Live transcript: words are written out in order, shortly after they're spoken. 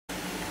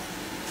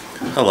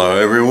Hello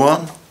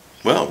everyone.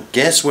 Well,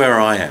 guess where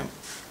I am?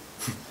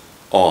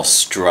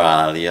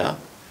 Australia.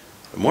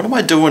 And what am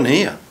I doing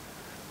here?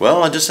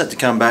 Well, I just had to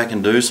come back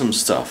and do some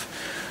stuff.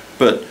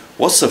 But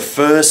what's the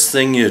first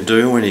thing you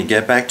do when you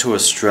get back to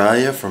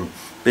Australia from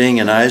being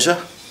in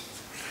Asia?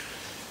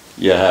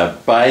 You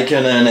have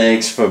bacon and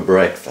eggs for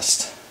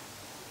breakfast.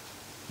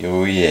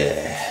 Oh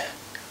yeah.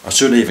 I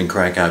should even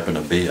crack open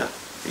a beer.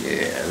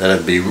 Yeah,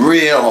 that'd be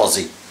real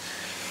Aussie.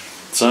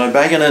 So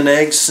bacon and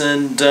eggs,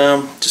 and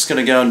just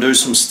going to go and do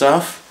some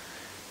stuff.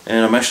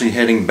 And I'm actually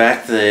heading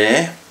back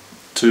there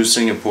to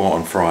Singapore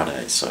on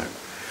Friday. So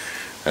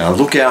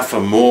look out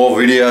for more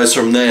videos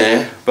from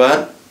there.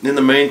 But in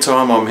the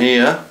meantime, I'm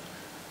here.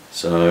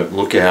 So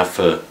look out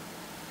for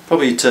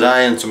probably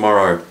today and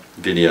tomorrow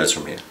videos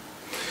from here.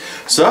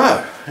 So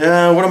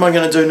what am I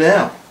going to do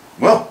now?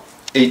 Well,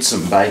 eat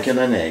some bacon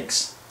and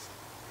eggs.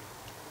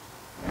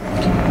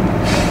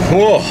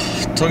 Whoa,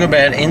 talk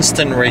about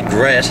instant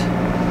regret.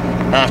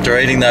 After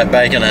eating that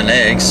bacon and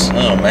eggs,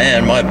 oh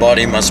man, my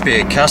body must be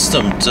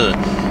accustomed to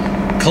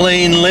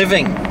clean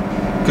living.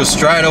 Because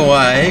straight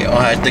away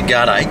I had the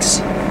gut aches.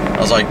 I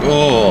was like,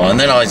 oh, and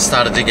then I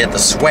started to get the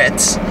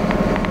sweats.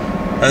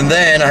 And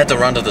then I had to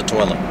run to the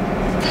toilet.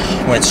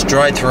 Went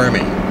straight through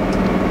me.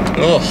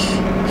 Oh,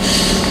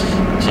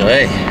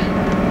 gee,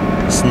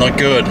 it's not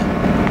good.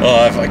 Oh,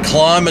 I've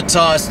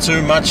acclimatized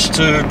too much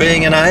to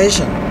being an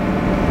Asian.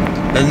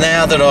 And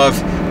now that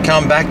I've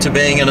come back to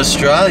being an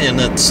Australian,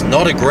 it's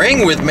not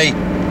agreeing with me.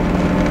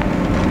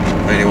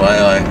 Anyway,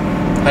 I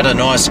had a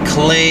nice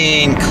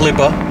clean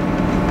clipper,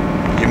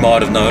 you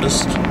might have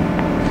noticed.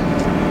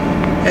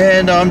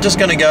 And I'm just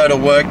going to go to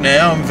work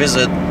now and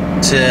visit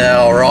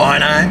our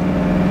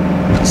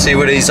rhino, see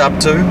what he's up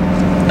to,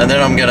 and then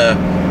I'm going to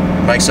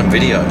make some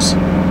videos.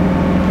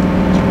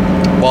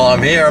 While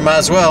I'm here, I might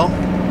as well.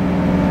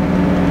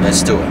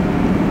 Let's do it.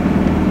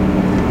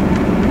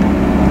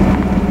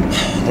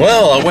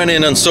 Well, I went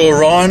in and saw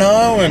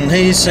Rhino, and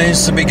he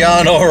seems to be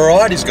going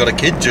alright. He's got a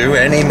kid due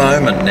any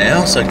moment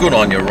now, so good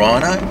on you,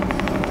 Rhino.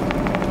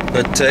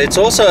 But it's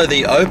also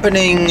the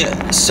opening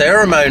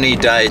ceremony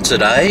day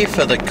today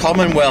for the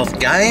Commonwealth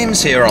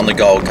Games here on the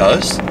Gold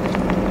Coast.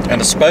 And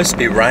it's supposed to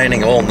be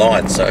raining all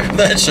night, so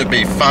that should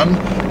be fun.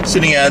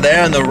 Sitting out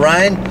there in the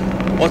rain,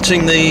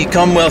 watching the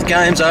Commonwealth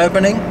Games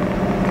opening.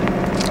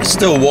 It's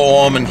still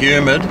warm and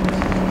humid,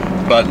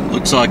 but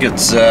looks like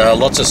it's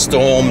lots of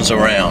storms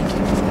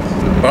around.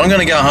 But I'm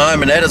going to go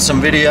home and edit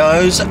some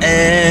videos,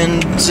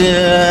 and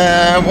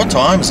what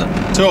time is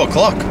it? 2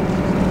 o'clock.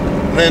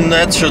 Then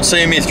that should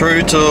see me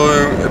through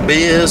to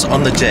beers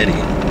on the jetty.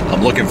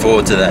 I'm looking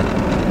forward to that.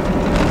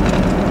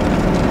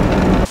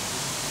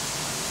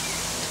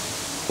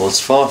 Well,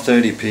 it's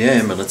 5:30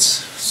 PM and it's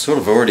sort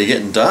of already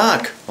getting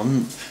dark.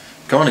 I'm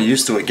kind of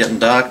used to it getting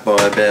dark by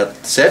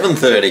about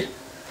 7:30.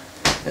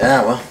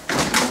 Yeah, well,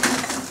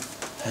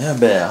 how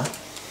about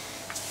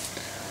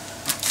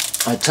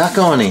I tuck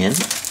on in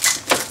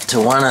to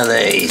one of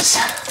these.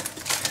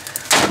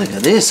 Look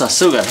at this, I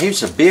still got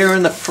heaps of beer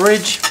in the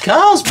fridge.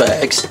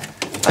 Carlsbergs,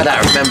 I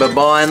don't remember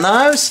buying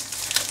those.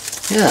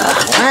 Yeah,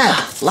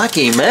 wow,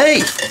 lucky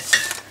me.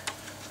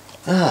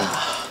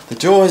 The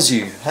joys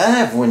you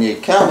have when you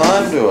come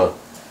home to a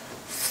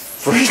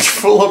fridge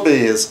full of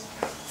beers.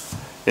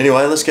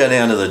 Anyway, let's go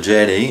down to the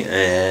jetty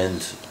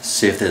and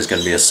see if there's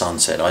going to be a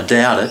sunset. I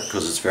doubt it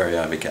because it's very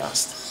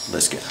overcast.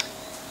 Let's go.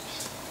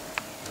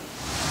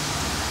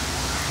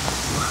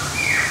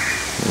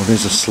 Well,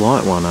 there's a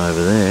slight one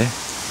over there.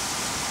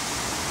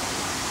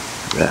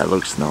 That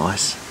looks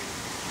nice.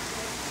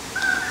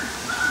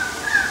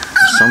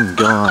 Some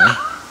guy.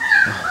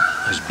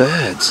 Oh, those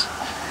birds. I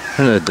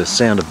haven't heard the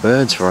sound of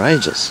birds for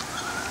ages.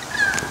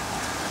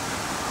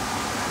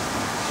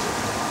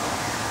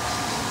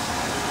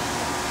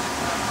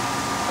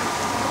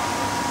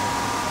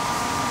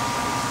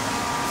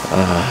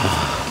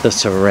 The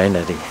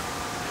serenity.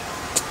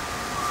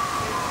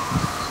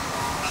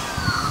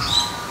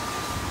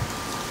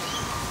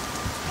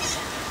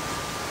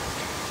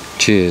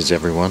 Cheers,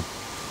 everyone.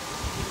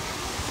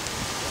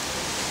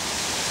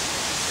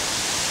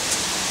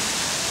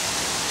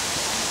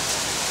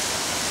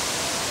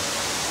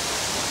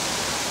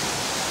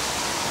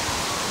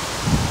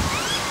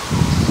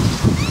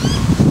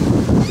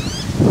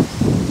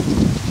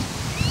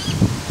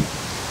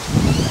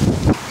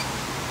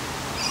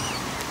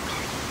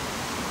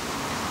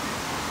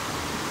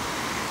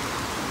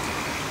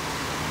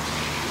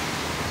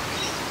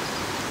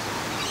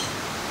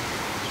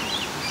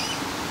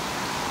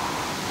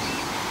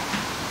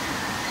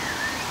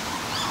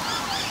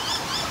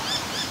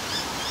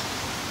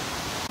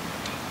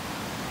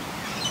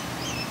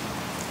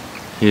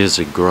 Here's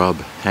a grub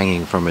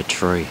hanging from a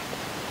tree.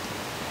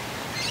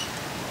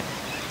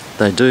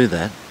 They do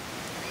that.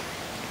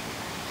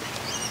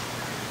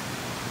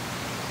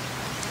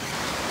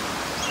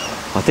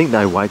 I think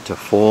they wait to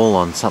fall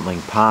on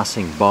something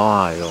passing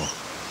by, or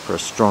for a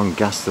strong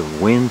gust of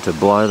wind to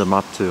blow them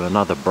up to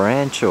another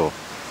branch, or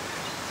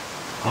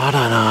I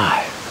don't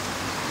know.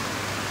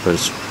 But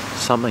it's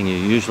something you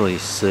usually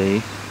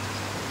see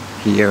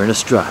here in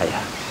Australia.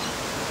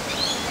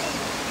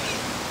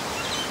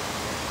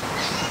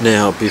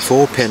 Now,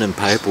 before pen and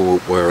paper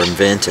were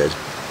invented,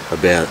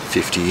 about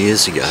 50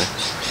 years ago,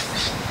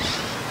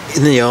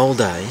 in the old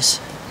days,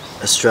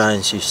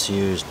 Australians used to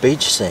use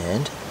beach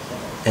sand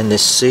and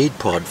this seed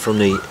pod from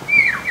the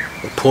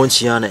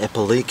Poinciana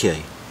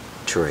epiliki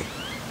tree.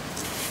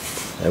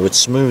 They would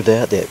smooth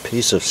out that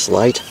piece of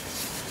slate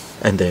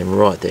and then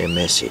write their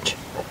message.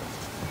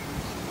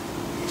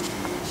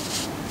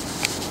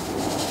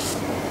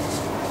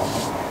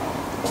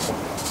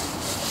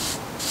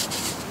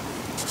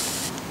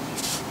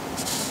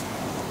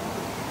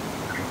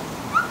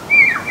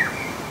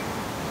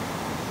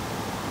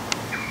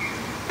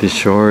 This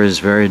shore is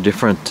very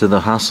different to the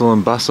hustle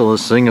and bustle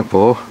of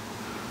Singapore.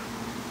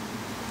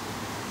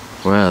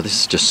 Wow,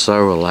 this is just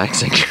so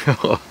relaxing.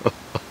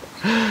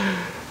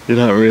 You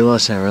don't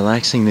realise how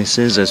relaxing this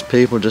is. There's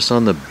people just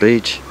on the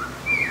beach.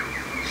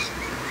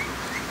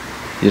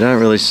 You don't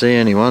really see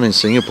anyone in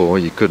Singapore.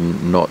 You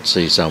couldn't not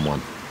see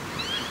someone.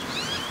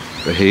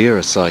 But here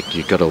it's like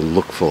you've got to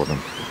look for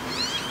them.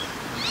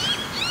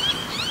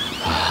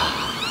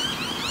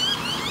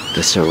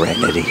 The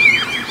serenity.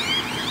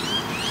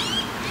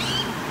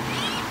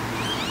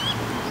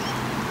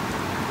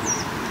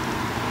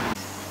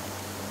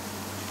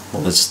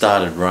 Well, it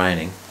started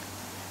raining,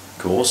 of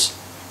course,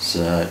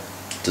 so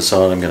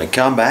decided I'm going to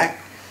come back,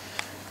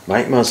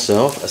 make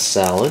myself a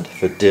salad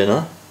for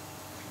dinner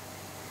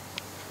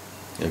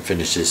and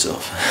finish this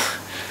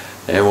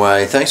off.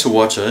 Anyway, thanks for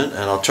watching and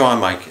I'll try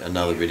and make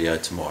another video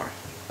tomorrow.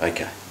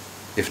 Okay,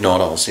 if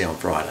not, I'll see you on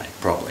Friday,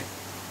 probably.